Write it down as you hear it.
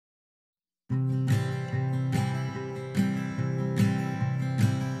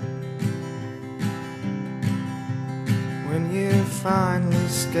finally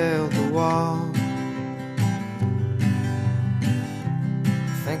scaled the wall,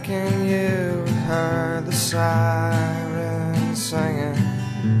 thinking you heard the siren singing.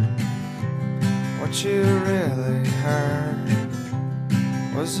 What you really heard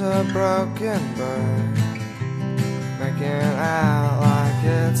was a broken bird making out like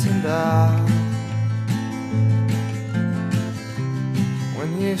it's in doubt.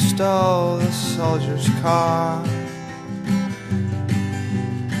 When you stole the soldier's car,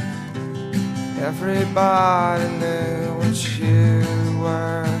 everybody knew what you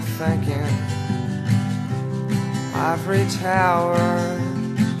were thinking. Ivory towers,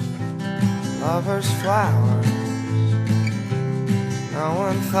 lovers' flowers. No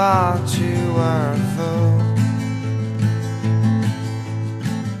one thought you were a fool.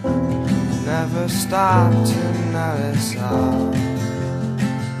 Never stopped to notice all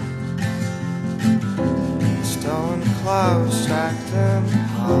stolen clothes stacked in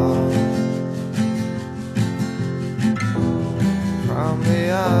halls from the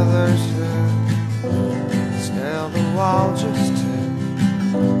others who scaled the wall just to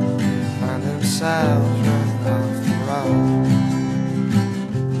find themselves right off the road.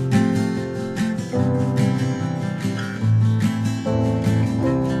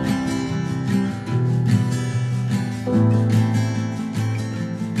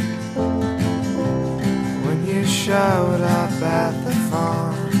 When you showed up at the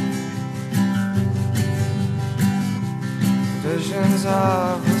farm, visions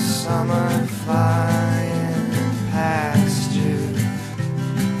of the summer flying past you.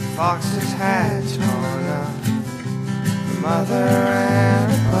 Foxes had torn up the mother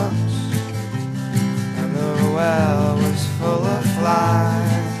and pups, and the well was full of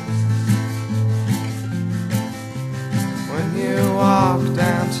flies. When you walked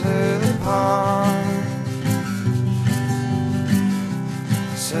down to the pond,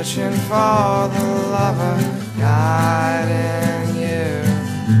 searching for the lover guiding you,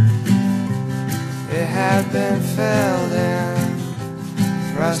 it had been filled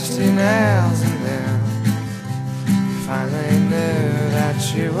in rusty nails, and then you finally knew that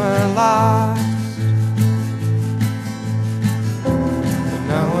you were lost. But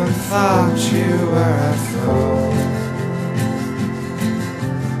no one thought you were a fool,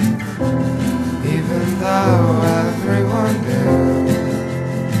 even though everyone knew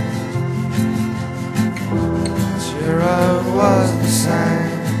your road was the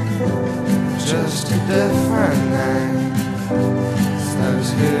same, just a different name. It's those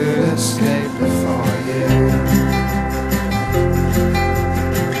who'd escaped before you.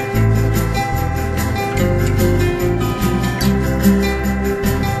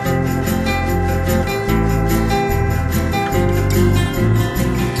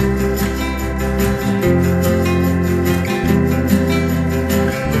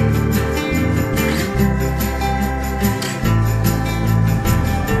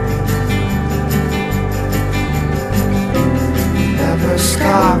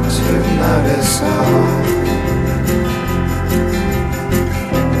 Stop to notice all